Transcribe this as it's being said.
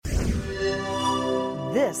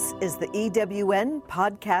This is the EWN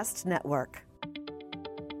Podcast Network.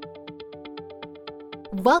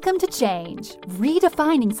 Welcome to Change,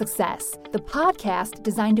 Redefining Success, the podcast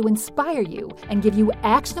designed to inspire you and give you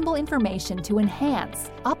actionable information to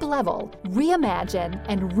enhance, up-level, reimagine,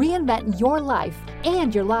 and reinvent your life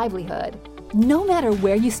and your livelihood. No matter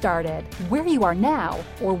where you started, where you are now,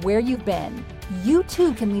 or where you've been, you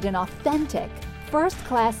too can lead an authentic,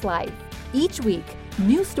 first-class life. Each week,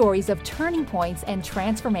 new stories of turning points and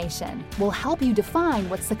transformation will help you define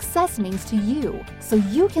what success means to you so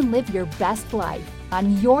you can live your best life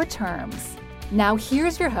on your terms. Now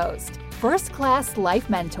here's your host, first-class life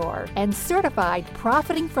mentor and certified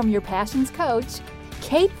Profiting from Your Passions coach,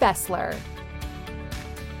 Kate Fessler.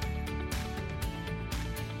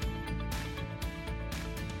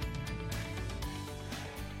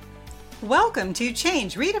 Welcome to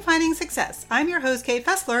Change, Redefining Success. I'm your host, Kate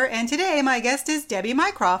Fessler, and today my guest is Debby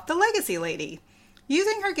Mycroft, the legacy lady.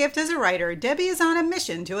 Using her gift as a writer, Debby is on a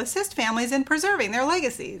mission to assist families in preserving their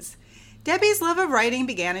legacies. Debby's love of writing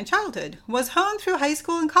began in childhood, was honed through high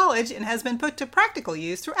school and college, and has been put to practical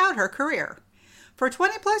use throughout her career. For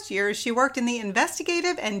 20 plus years, she worked in the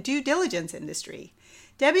investigative and due diligence industry.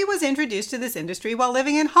 Debby was introduced to this industry while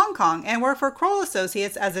living in Hong Kong and worked for Kroll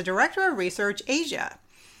Associates as a Director of Research Asia.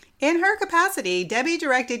 In her capacity, Debby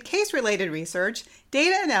directed case-related research,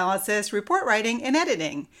 data analysis, report writing, and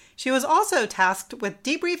editing. She was also tasked with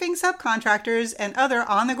debriefing subcontractors and other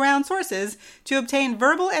on-the-ground sources to obtain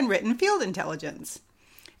verbal and written field intelligence.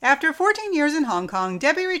 After 14 years in Hong Kong,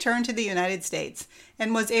 Debby returned to the United States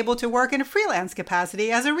and was able to work in a freelance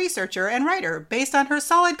capacity as a researcher and writer based on her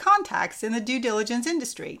solid contacts in the due diligence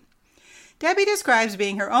industry. Debby describes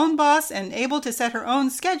being her own boss and able to set her own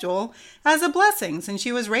schedule as a blessing since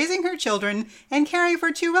she was raising her children and caring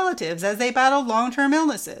for two relatives as they battled long-term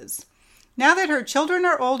illnesses. Now that her children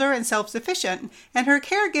are older and self-sufficient and her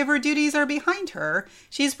caregiver duties are behind her,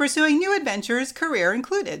 she's pursuing new adventures, career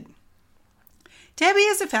included. Debby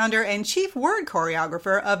is the founder and chief word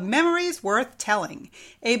choreographer of Memories Worth Telling,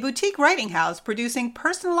 a boutique writing house producing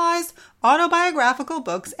personalized autobiographical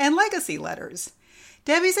books and legacy letters.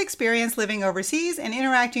 Debby's experience living overseas and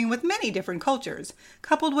interacting with many different cultures,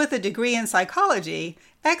 coupled with a degree in psychology,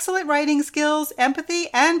 excellent writing skills, empathy,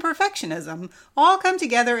 and perfectionism, all come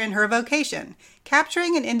together in her vocation,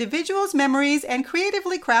 capturing an individual's memories and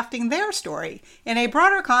creatively crafting their story in a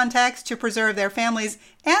broader context to preserve their family's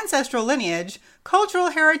ancestral lineage, cultural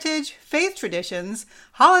heritage, faith traditions,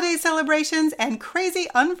 holiday celebrations, and crazy,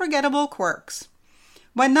 unforgettable quirks.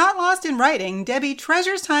 When not lost in writing, Debby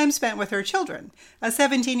treasures time spent with her children, a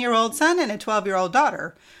 17-year-old son and a 12-year-old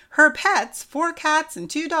daughter. Her pets, 4 cats and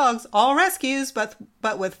 2 dogs, all rescues, but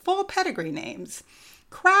with full pedigree names.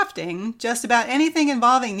 Crafting, just about anything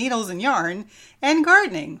involving needles and yarn. And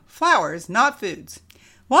gardening, flowers, not foods.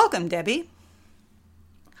 Welcome, Debby.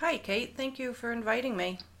 Hi, Kate. Thank you for inviting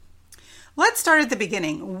me. Let's start at the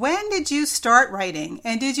beginning. When did you start writing?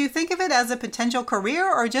 And did you think of it as a potential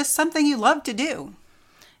career or just something you loved to do?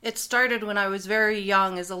 It started when I was very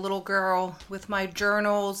young as a little girl with my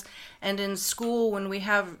journals, and in school when we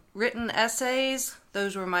have written essays,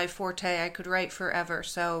 those were my forte. I could write forever,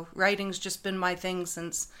 so writing's just been my thing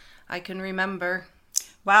since I can remember.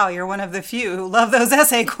 Wow, you're one of the few who love those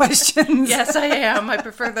essay questions. Yes, I am. I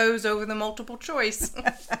prefer those over the multiple choice.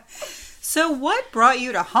 So what brought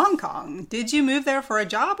you to Hong Kong? Did you move there for a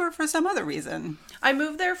job or for some other reason? I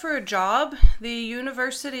moved there for a job. The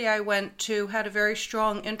university I went to had a very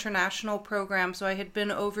strong international program, so I had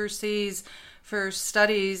been overseas for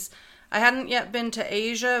studies. I hadn't yet been to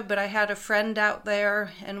Asia, but I had a friend out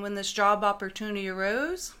there, and when this job opportunity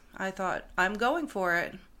arose, I thought, I'm going for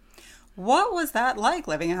it. What was that like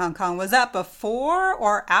living in Hong Kong? Was that before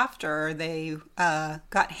or after they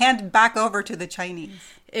got handed back over to the Chinese?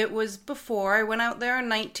 It was before. I went out there in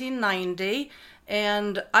 1990,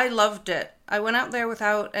 and I loved it. I went out there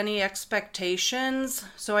without any expectations,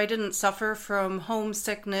 so I didn't suffer from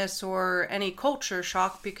homesickness or any culture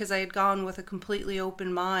shock because I had gone with a completely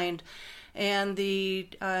open mind. And the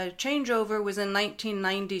changeover was in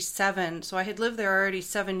 1997, so I had lived there already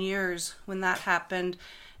 7 years when that happened,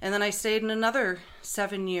 and then I stayed in another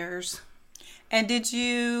 7 years. And did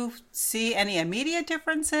you see any immediate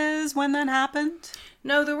differences when that happened?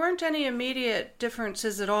 No, there weren't any immediate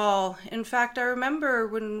differences at all. In fact, I remember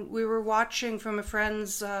when we were watching from a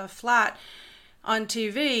friend's flat on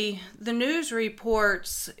TV, the news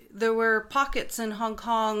reports, there were pockets in Hong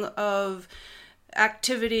Kong of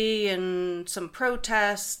activity and some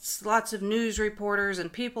protests, lots of news reporters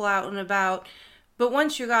and people out and about. But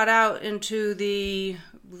once you got out into the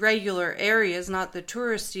regular areas, not the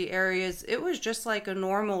touristy areas, it was just like a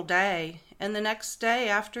normal day. And the next day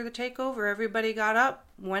after the takeover, everybody got up,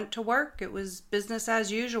 went to work. It was business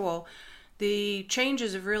as usual. The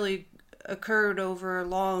changes have really occurred over a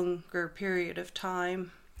longer period of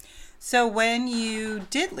time. So when you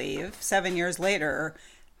did leave 7 years later,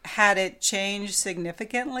 had it changed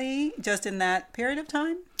significantly just in that period of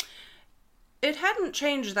time? It hadn't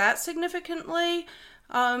changed that significantly.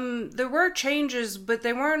 There were changes, but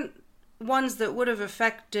they weren't ones that would have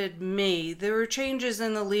affected me. There were changes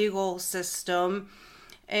in the legal system,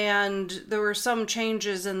 and there were some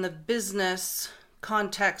changes in the business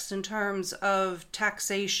context in terms of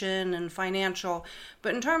taxation and financial.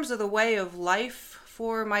 But in terms of the way of life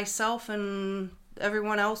for myself and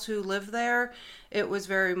everyone else who lived there, it was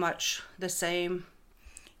very much the same.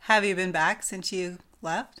 Have you been back since you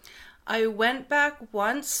left? I went back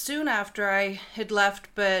once soon after I had left,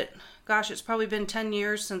 but gosh, it's probably been 10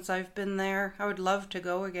 years since I've been there. I would love to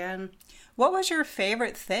go again. What was your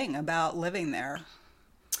favorite thing about living there?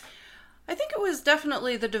 I think it was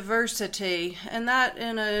definitely the diversity, and that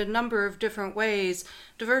in a number of different ways.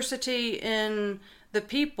 Diversity in the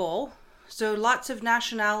people, so lots of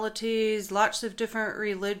nationalities, lots of different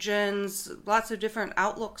religions, lots of different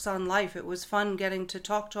outlooks on life. It was fun getting to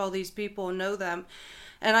talk to all these people and know them.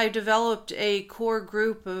 And I developed a core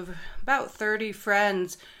group of about 30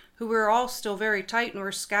 friends who were all still very tight and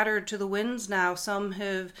were scattered to the winds now. Some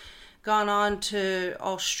have gone on to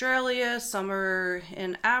Australia, some are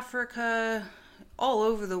in Africa, all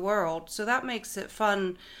over the world. So that makes it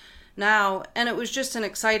fun now. And it was just an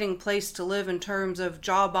exciting place to live in terms of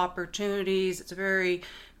job opportunities. It's a very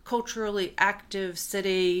culturally active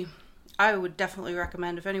city. I would definitely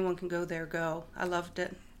recommend, if anyone can go there, go. I loved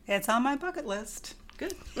it. It's on my bucket list.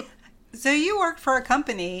 Good. So you worked for a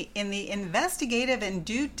company in the investigative and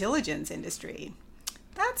due diligence industry.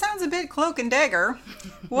 That sounds a bit cloak and dagger.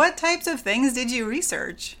 What types of things did you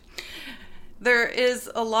research? There is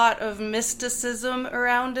a lot of mysticism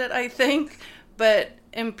around it, I think, but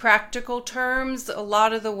in practical terms, a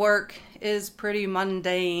lot of the work is pretty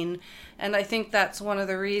mundane, and I think that's one of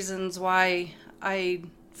the reasons why I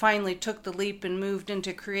finally took the leap and moved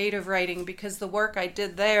into creative writing, because the work I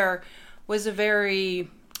did there was a very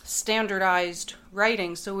standardized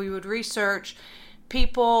writing. So we would research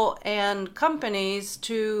people and companies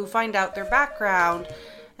to find out their background.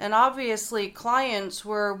 And obviously clients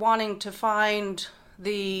were wanting to find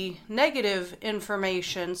the negative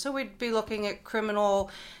information. So we'd be looking at criminal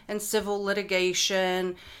and civil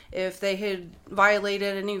litigation, if they had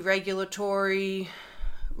violated any regulatory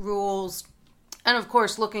rules. And of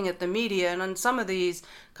course, looking at the media. And on some of these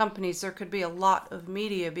companies, there could be a lot of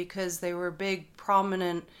media because they were big,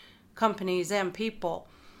 prominent companies and people.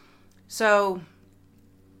 So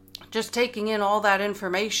just taking in all that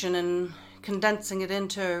information and condensing it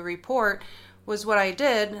into a report was what I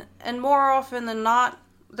did. And more often than not,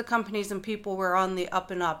 the companies and people were on the up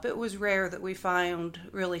and up. It was rare that we found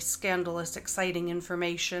really scandalous, exciting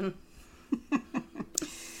information.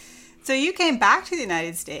 So you came back to the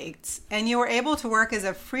United States and you were able to work as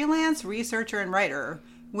a freelance researcher and writer,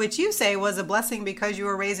 which you say was a blessing because you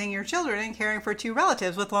were raising your children and caring for two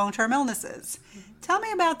relatives with long-term illnesses. Tell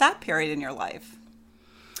me about that period in your life.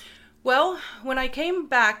 Well, when I came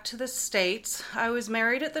back to the States, I was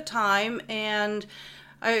married at the time, and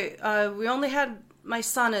we only had my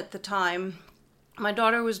son at the time. My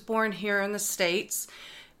daughter was born here in the States,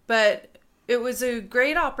 but it was a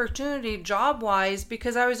great opportunity job-wise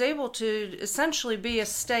because I was able to essentially be a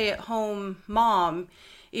stay-at-home mom,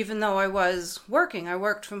 even though I was working. I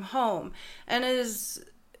worked from home. And as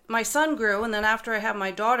my son grew, and then after I had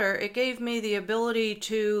my daughter, it gave me the ability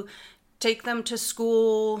to take them to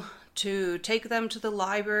school, to take them to the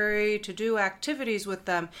library, to do activities with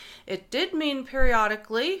them. It did mean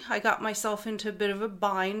periodically I got myself into a bit of a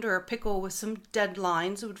bind or a pickle with some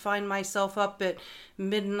deadlines. I would find myself up at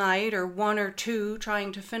midnight or 1 or 2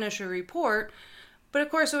 trying to finish a report. But of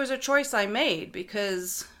course it was a choice I made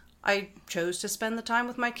because I chose to spend the time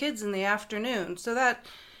with my kids in the afternoon. So that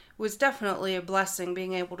was definitely a blessing,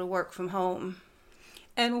 being able to work from home.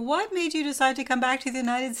 And what made you decide to come back to the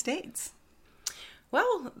United States?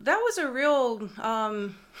 Well, that was a real,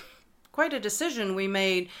 quite a decision we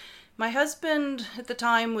made. My husband at the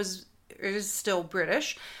time is still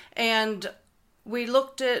British, and we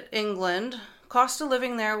looked at England. Cost of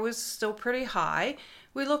living there was still pretty high.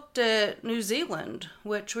 We looked at New Zealand,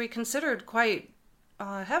 which we considered quite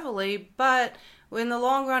heavily, but in the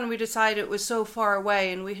long run we decided it was so far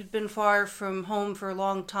away, and we had been far from home for a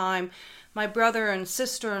long time. My brother and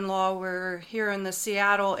sister-in-law were here in the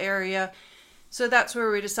Seattle area, So that's where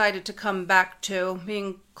we decided to come back to,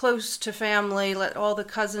 being close to family, let all the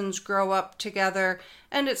cousins grow up together,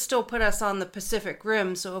 and it still put us on the Pacific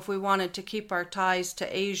Rim, so if we wanted to keep our ties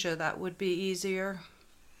to Asia, that would be easier.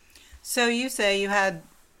 So you say you had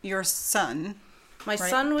your son. My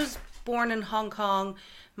son was born in Hong Kong.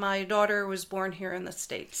 My daughter was born here in the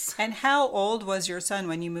States. And how old was your son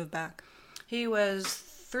when you moved back? He was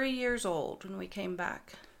 3 years old when we came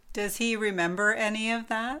back. Does he remember any of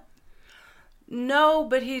that? No,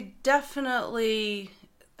 but he definitely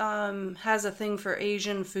has a thing for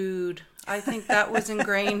Asian food. I think that was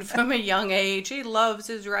ingrained from a young age. He loves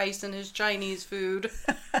his rice and his Chinese food.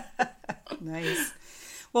 Nice.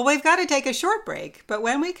 Well, we've got to take a short break, but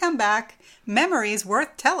when we come back, memories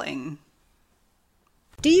worth telling.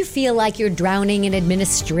 Do you feel like you're drowning in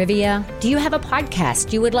administrivia? Do you have a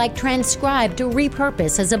podcast you would like transcribed to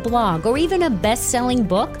repurpose as a blog or even a best-selling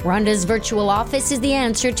book? Rhonda's Virtual Office is the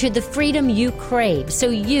answer to the freedom you crave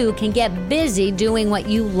so you can get busy doing what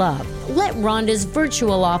you love. Let Rhonda's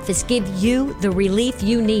Virtual Office give you the relief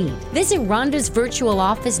you need. Visit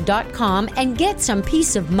rhondasvirtualoffice.com and get some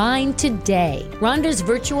peace of mind today. Rhonda's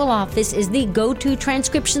Virtual Office is the go-to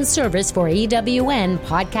transcription service for EWN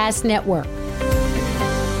Podcast Network.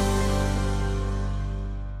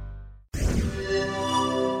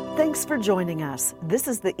 Thanks for joining us. This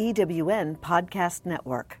is the EWN Podcast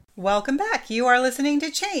Network. Welcome back. You are listening to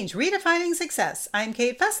Change, Redefining Success. I'm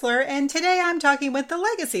Kate Fessler, and today I'm talking with the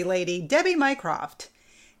legacy lady, Debby Mycroft.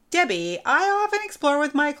 Debby, I often explore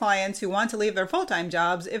with my clients who want to leave their full-time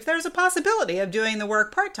jobs if there's a possibility of doing the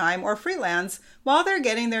work part-time or freelance while they're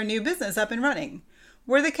getting their new business up and running.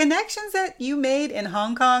 Were the connections that you made in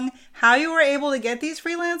Hong Kong how you were able to get these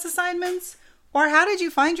freelance assignments? Or how did you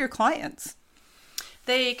find your clients?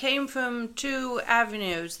 They came from two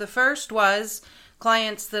avenues. The first was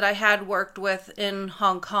clients that I had worked with in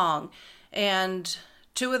Hong Kong, and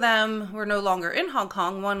two of them were no longer in Hong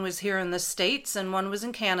Kong. One was here in the States and one was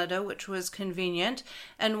in Canada, which was convenient,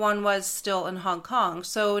 and one was still in Hong Kong.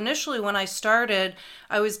 So initially when I started,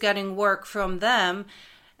 I was getting work from them,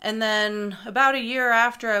 and then about a year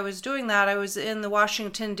after I was doing that, I was in the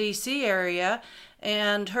Washington, D.C. area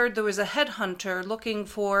and heard there was a headhunter looking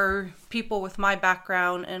for people with my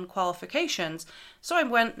background and qualifications. So I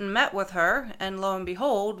went and met with her, and lo and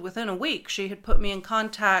behold, within a week, she had put me in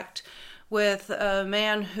contact with a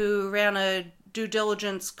man who ran a due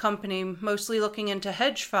diligence company, mostly looking into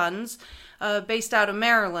hedge funds, based out of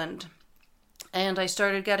Maryland. And I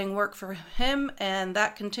started getting work for him, and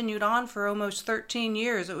that continued on for almost 13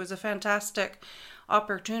 years. It was a fantastic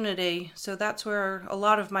opportunity. So that's where a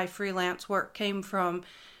lot of my freelance work came from.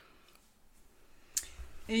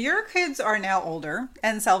 Your kids are now older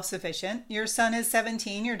and self-sufficient. Your son is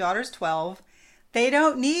 17, your daughter's 12. They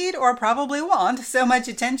don't need or probably want so much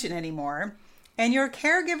attention anymore. And your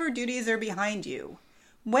caregiver duties are behind you.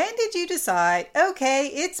 When did you decide, okay,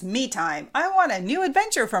 it's me time. I want a new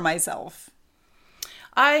adventure for myself?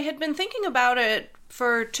 I had been thinking about it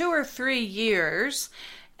for 2 or 3 years.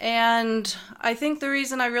 And I think the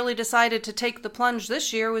reason I really decided to take the plunge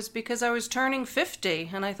this year was because I was turning 50,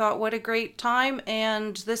 and I thought, what a great time,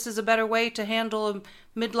 and this is a better way to handle a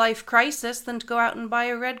midlife crisis than to go out and buy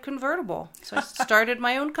a red convertible. So I started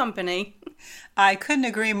my own company. I couldn't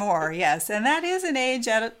agree more, yes. And that is an age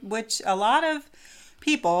at which a lot of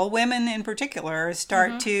people, women in particular,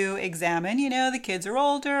 start to examine, the kids are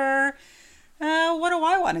older. What do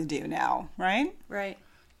I want to do now, right? Right.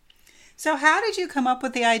 So how did you come up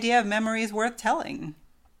with the idea of memories worth telling?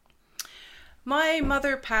 My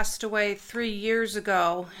mother passed away 3 years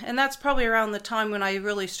ago, and that's probably around the time when I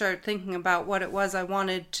really started thinking about what it was I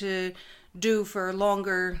wanted to do for a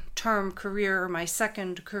longer term career, or my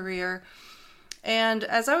second career. And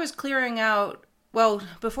as I was clearing out, well,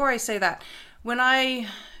 before I say that, when I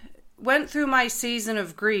went through my season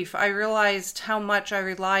of grief, I realized how much I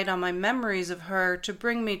relied on my memories of her to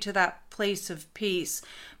bring me to that place of peace.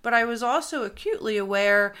 But I was also acutely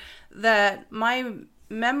aware that my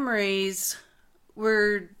memories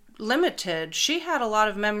were limited. She had a lot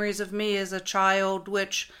of memories of me as a child,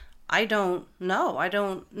 which I don't know. I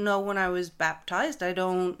don't know when I was baptized. I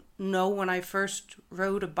don't know when I first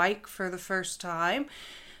rode a bike for the first time.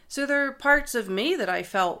 So there are parts of me that I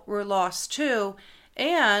felt were lost too.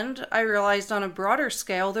 And I realized on a broader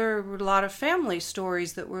scale, there were a lot of family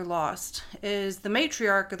stories that were lost. As the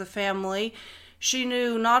matriarch of the family, she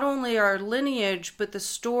knew not only our lineage, but the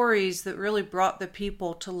stories that really brought the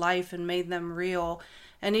people to life and made them real.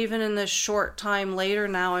 And even in this short time later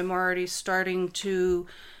now, I'm already starting to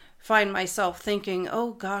find myself thinking,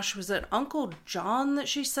 oh gosh, was it Uncle John that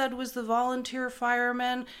she said was the volunteer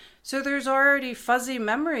fireman? So there's already fuzzy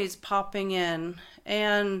memories popping in,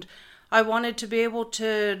 and I wanted to be able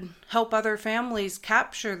to help other families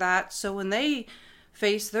capture that, so when they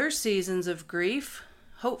face their seasons of grief,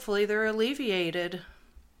 hopefully they're alleviated.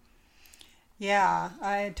 Yeah,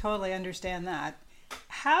 I totally understand that.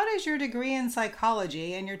 How does your degree in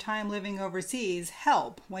psychology and your time living overseas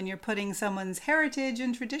help when you're putting someone's heritage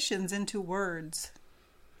and traditions into words?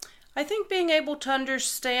 I think being able to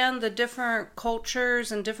understand the different cultures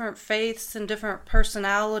and different faiths and different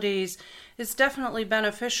personalities is definitely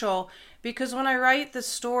beneficial, because when I write the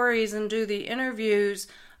stories and do the interviews,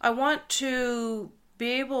 I want to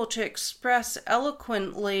be able to express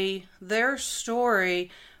eloquently their story,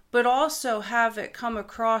 but also have it come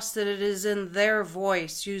across that it is in their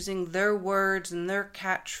voice, using their words and their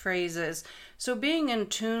catchphrases. So being in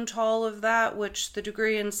tune to all of that, which the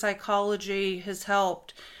degree in psychology has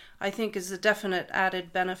helped, I think is a definite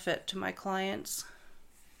added benefit to my clients.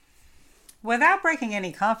 Without breaking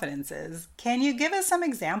any confidences, can you give us some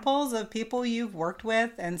examples of people you've worked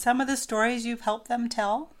with and some of the stories you've helped them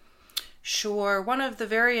tell? Sure. One of the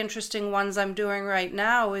very interesting ones I'm doing right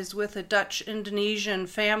now is with a Dutch-Indonesian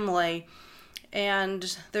family,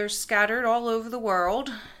 and they're scattered all over the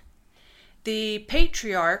world. The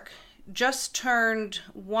patriarch just turned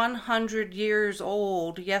 100 years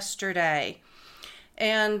old yesterday.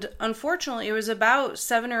 And unfortunately, it was about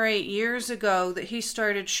 7 or 8 years ago that he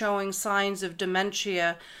started showing signs of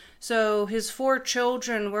dementia. So his 4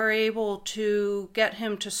 children were able to get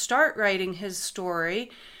him to start writing his story.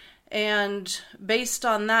 And based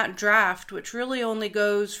on that draft, which really only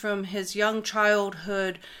goes from his young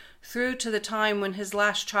childhood through to the time when his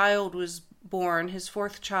last child was born, his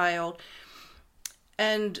 4th child,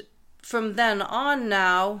 and from then on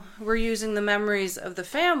now, we're using the memories of the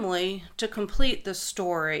family to complete the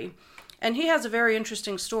story. And he has a very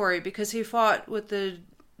interesting story because he fought with the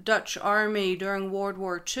Dutch army during World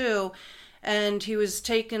War II, and he was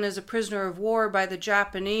taken as a prisoner of war by the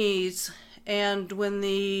Japanese. And when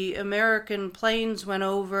the American planes went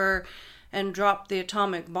over and dropped the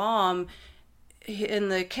atomic bomb, in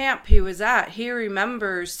the camp he was at, he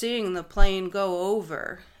remembers seeing the plane go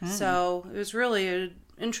over. So it was really an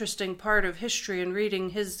interesting part of history and reading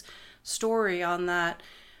his story on that.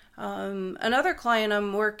 Another client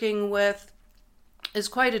I'm working with is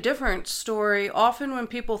quite a different story. Often when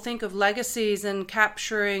people think of legacies and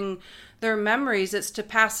capturing their memories, it's to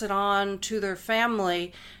pass it on to their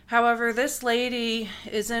family. However, this lady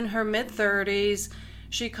is in her mid-30s.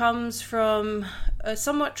 She comes from a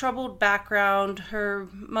somewhat troubled background. Her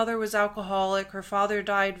mother was alcoholic. Her father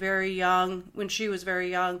died very young, when she was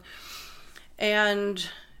very young. And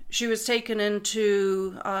she was taken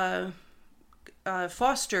into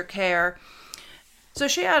foster care. So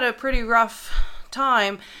she had a pretty rough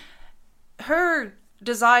time. Her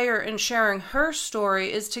desire in sharing her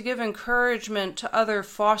story is to give encouragement to other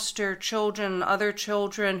foster children, other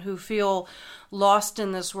children who feel lost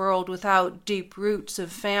in this world without deep roots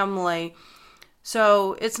of family.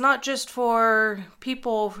 So it's not just for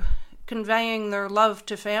people conveying their love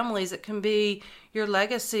to families. It can be your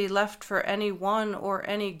legacy left for anyone or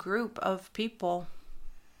any group of people.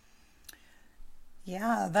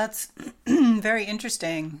 Yeah, that's very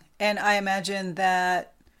interesting. And I imagine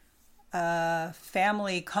that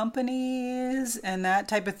family companies and that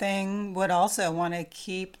type of thing would also want to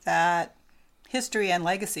keep that history and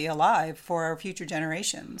legacy alive for our future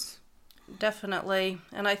generations. Definitely.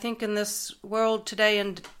 And I think in this world today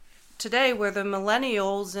where the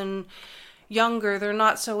millennials and younger, they're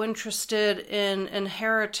not so interested in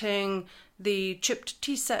inheriting the chipped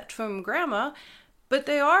tea set from grandma, but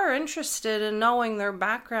they are interested in knowing their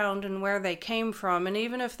background and where they came from. And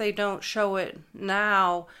even if they don't show it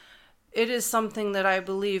now, it is something that I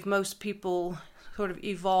believe most people sort of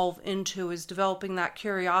evolve into, is developing that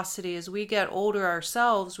curiosity. As we get older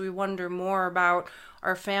ourselves, we wonder more about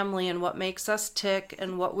our family and what makes us tick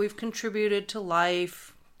and what we've contributed to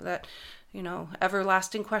life. That,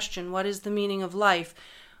 everlasting question, what is the meaning of life?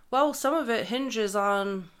 Well, some of it hinges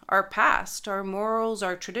on our past, our morals,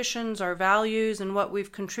 our traditions, our values, and what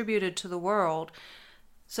we've contributed to the world.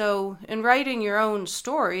 So in writing your own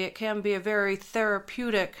story, it can be a very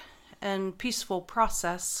therapeutic and peaceful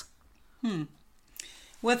process.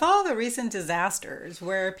 With all the recent disasters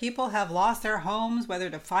where people have lost their homes, whether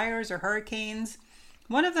to fires or hurricanes,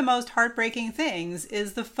 one of the most heartbreaking things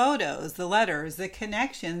is the photos, the letters, the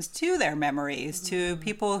connections to their memories, to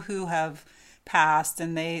people who have passed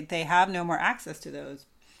and they have no more access to those.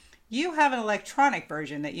 You have an electronic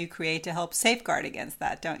version that you create to help safeguard against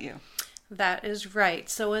that, don't you? That is right.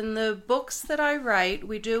 So in the books that I write,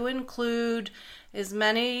 we do include as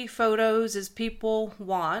many photos as people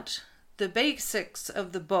want. The basics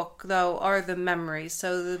of the book, though, are the memories.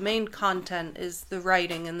 So the main content is the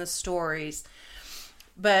writing and the stories.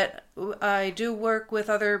 But I do work with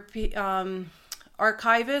other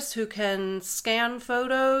archivists who can scan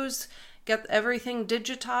photos, get everything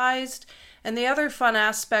digitized. And the other fun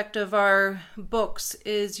aspect of our books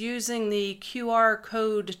is using the QR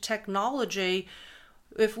code technology.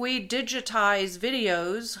 If we digitize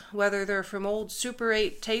videos, whether they're from old Super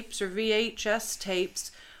 8 tapes or VHS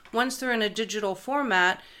tapes, once they're in a digital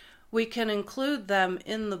format, we can include them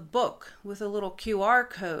in the book with a little QR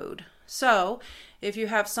code. So, if you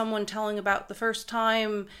have someone telling about the first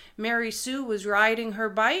time Mary Sue was riding her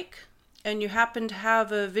bike, and you happen to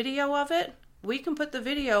have a video of it, we can put the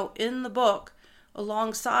video in the book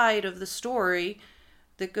alongside of the story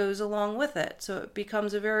that goes along with it. So it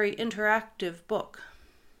becomes a very interactive book.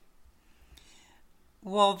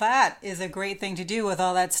 Well, that is a great thing to do with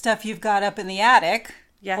all that stuff you've got up in the attic.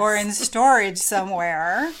 Yes. Or in storage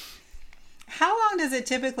somewhere. How long does it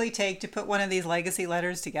typically take to put one of these legacy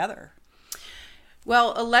letters together?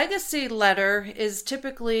 Well, a legacy letter is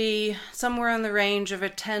typically somewhere in the range of a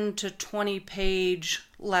 10 to 20 page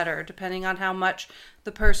letter, depending on how much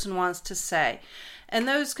the person wants to say. And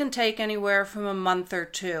those can take anywhere from a month or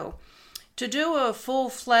two. To do a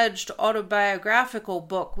full-fledged autobiographical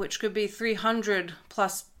book, which could be 300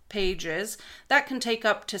 plus pages, that can take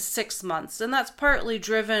up to 6 months. And that's partly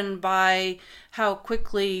driven by how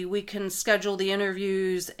quickly we can schedule the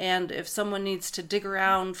interviews, and if someone needs to dig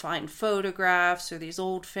around, find photographs or these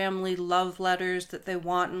old family love letters that they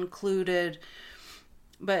want included.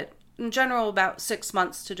 But in general, about 6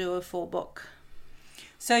 months to do a full book.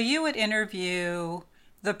 So you would interview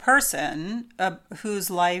the person whose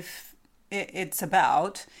life it's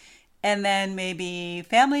about, and then maybe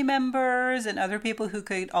family members and other people who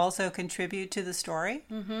could also contribute to the story?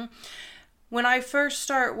 Mm-hmm. When I first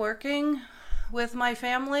start working with my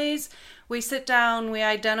families, we sit down, we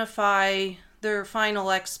identify their final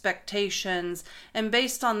expectations, and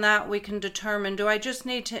based on that we can determine, do I just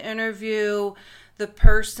need to interview the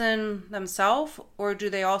person themselves, or do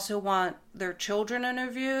they also want their children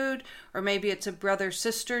interviewed, or maybe it's a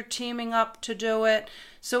brother-sister teaming up to do it.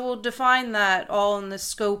 So we'll define that all in the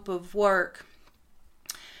scope of work.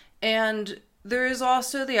 And there is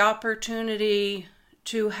also the opportunity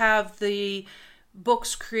to have the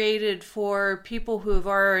books created for people who have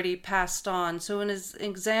already passed on. So in an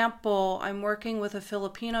example, I'm working with a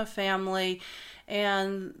Filipino family,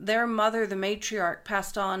 and their mother, the matriarch,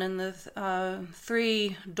 passed on, and the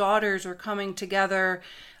 3 daughters were coming together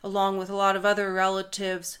along with a lot of other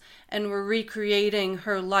relatives, and we're recreating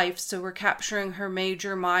her life. So we're capturing her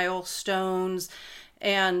major milestones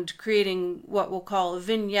and creating what we'll call a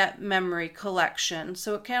vignette memory collection.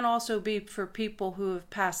 So it can also be for people who have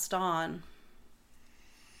passed on.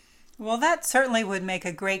 Well, that certainly would make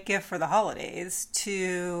a great gift for the holidays,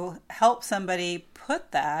 to help somebody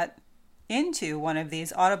put that into one of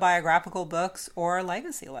these autobiographical books or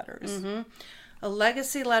legacy letters. Mm-hmm. A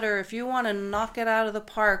legacy letter, if you want to knock it out of the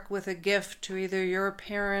park with a gift to either your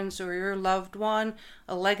parents or your loved one,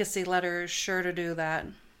 a legacy letter is sure to do that.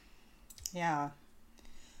 Yeah.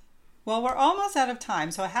 Well, we're almost out of time,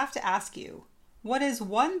 so I have to ask you, what is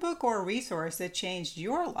one book or resource that changed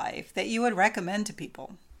your life that you would recommend to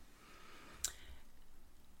people?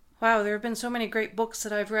 Wow, there have been so many great books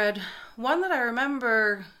that I've read. One that I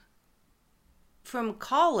remember from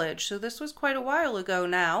college, so this was quite a while ago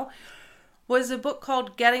now, was a book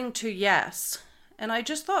called Getting to Yes. And I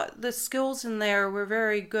just thought the skills in there were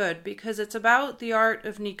very good, because it's about the art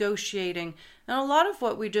of negotiating. And a lot of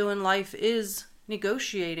what we do in life is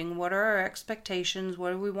negotiating. What are our expectations?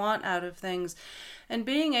 What do we want out of things? And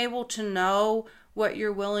being able to know what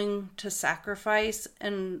you're willing to sacrifice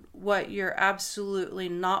and what you're absolutely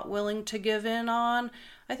not willing to give in on,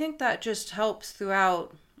 I think that just helps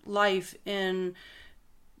throughout life in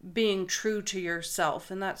being true to yourself,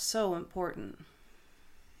 and that's so important.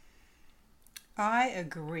 I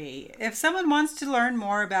agree. If someone wants to learn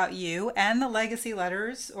more about you and the legacy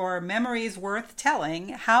letters or memories worth telling,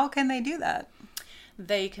 how can they do that?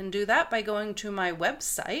 They can do that by going to my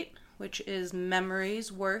website, which is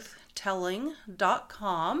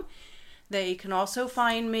memoriesworthtelling.com. They can also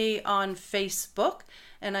find me on Facebook,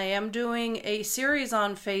 and I am doing a series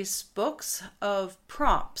on Facebooks of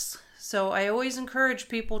prompts. So I always encourage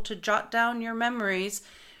people to jot down your memories,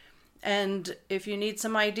 and if you need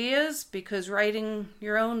some ideas, because writing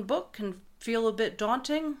your own book can feel a bit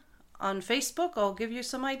daunting, on Facebook I'll give you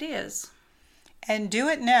some ideas. And do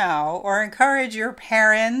it now, or encourage your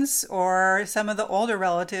parents or some of the older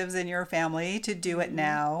relatives in your family to do it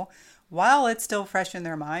now while it's still fresh in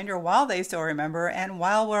their mind, or while they still remember, and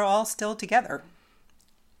while we're all still together.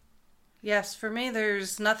 Yes, for me,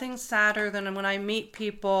 there's nothing sadder than when I meet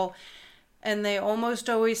people and they almost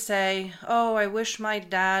always say, oh, I wish my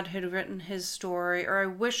dad had written his story, or I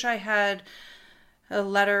wish I had a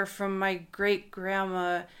letter from my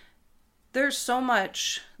great-grandma. There's so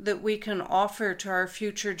much that we can offer to our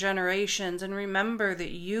future generations, and remember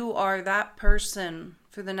that you are that person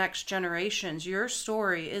for the next generations. Your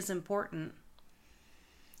story is important.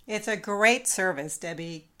 It's a great service,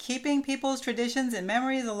 Debbie, keeping people's traditions and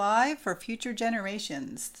memories alive for future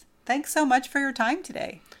generations. Thanks so much for your time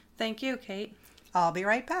today. Thank you, Kate. I'll be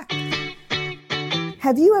right back.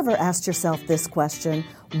 Have you ever asked yourself this question?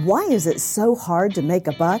 Why is it so hard to make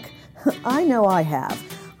a buck? I know I have.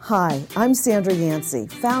 Hi, I'm Sandra Yancey,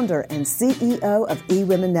 founder and CEO of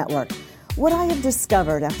eWomen Network. What I have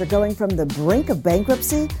discovered after going from the brink of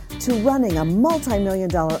bankruptcy to running a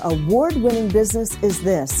multi-million-dollar award-winning business is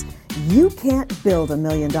this: you can't build $1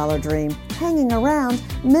 million dream hanging around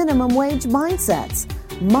minimum wage mindsets.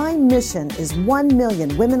 My mission is 1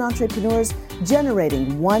 million women entrepreneurs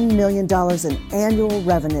generating $1 million in annual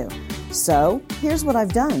revenue. So here's what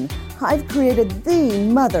I've done. I've created the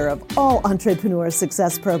mother of all entrepreneur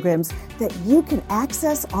success programs that you can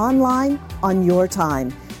access online on your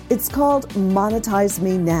time. It's called Monetize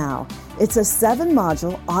Me Now. It's a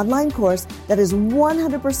 7-module online course that is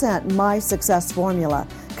 100% my success formula,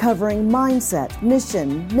 covering mindset,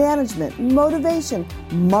 mission, management, motivation,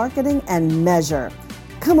 marketing, and measure.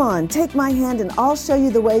 Come on, take my hand and I'll show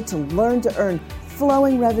you the way to learn to earn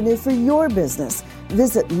flowing revenue for your business.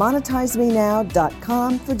 Visit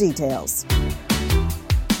monetizemenow.com for details.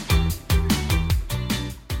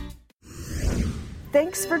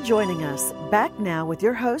 Thanks for joining us. Back now with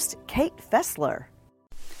your host, Kate Fessler.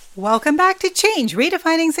 Welcome back to Change,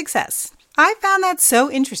 Redefining Success. I found that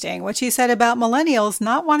so interesting what she said about millennials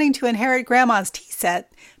not wanting to inherit grandma's tea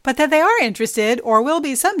set, but that they are interested, or will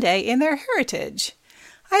be someday, in their heritage.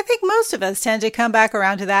 I think most of us tend to come back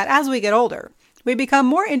around to that as we get older. We become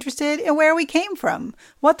more interested in where we came from,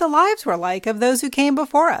 what the lives were like of those who came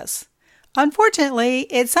before us. Unfortunately,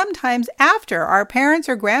 it's sometimes after our parents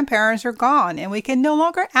or grandparents are gone and we can no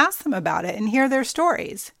longer ask them about it and hear their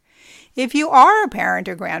stories. If you are a parent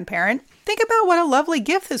or grandparent, think about what a lovely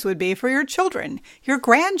gift this would be for your children, your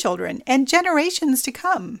grandchildren, and generations to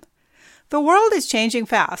come. The world is changing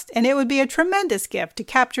fast, and it would be a tremendous gift to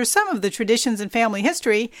capture some of the traditions and family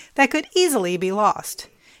history that could easily be lost.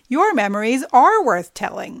 Your memories are worth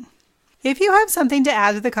telling. If you have something to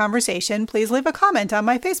add to the conversation, please leave a comment on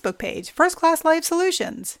my Facebook page, First Class Life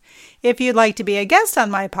Solutions. If you'd like to be a guest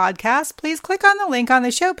on my podcast, please click on the link on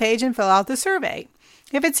the show page and fill out the survey.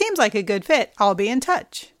 If it seems like a good fit, I'll be in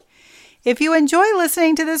touch. If you enjoy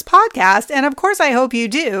listening to this podcast, and of course I hope you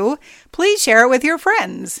do, please share it with your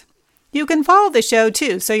friends. You can follow the show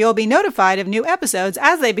too, so you'll be notified of new episodes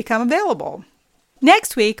as they become available.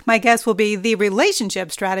 Next week, my guest will be the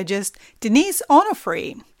relationship strategist, Denise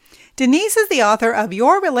Onofre. Denise is the author of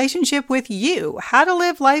Your Relationship with You, How to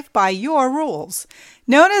Live Life by Your Rules.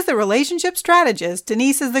 Known as the relationship strategist,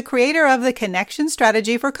 Denise is the creator of the Connection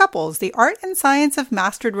Strategy for Couples, the Art and Science of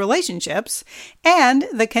Mastered Relationships, and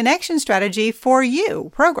the Connection Strategy for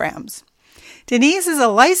You programs. Denise is a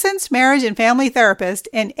licensed marriage and family therapist,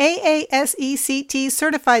 an AASECT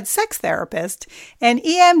certified sex therapist, and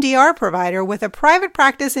EMDR provider with a private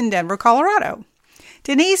practice in Denver, Colorado.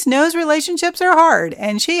 Denise knows relationships are hard,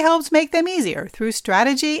 and she helps make them easier through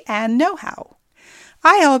strategy and know-how.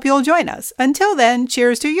 I hope you'll join us. Until then,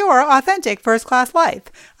 cheers to your authentic first-class life.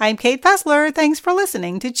 I'm Kate Fessler. Thanks for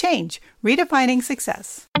listening to Change, Redefining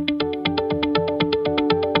Success.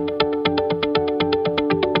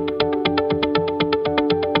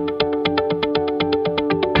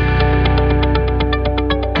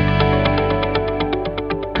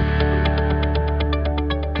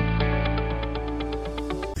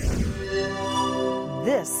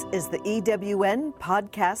 This is the EWN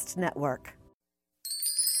Podcast Network.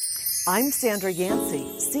 I'm Sandra Yancey,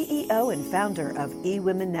 CEO and founder of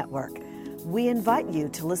eWomen Network. We invite you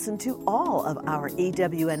to listen to all of our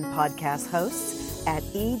EWN podcast hosts at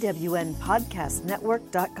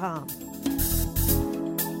ewnpodcastnetwork.com.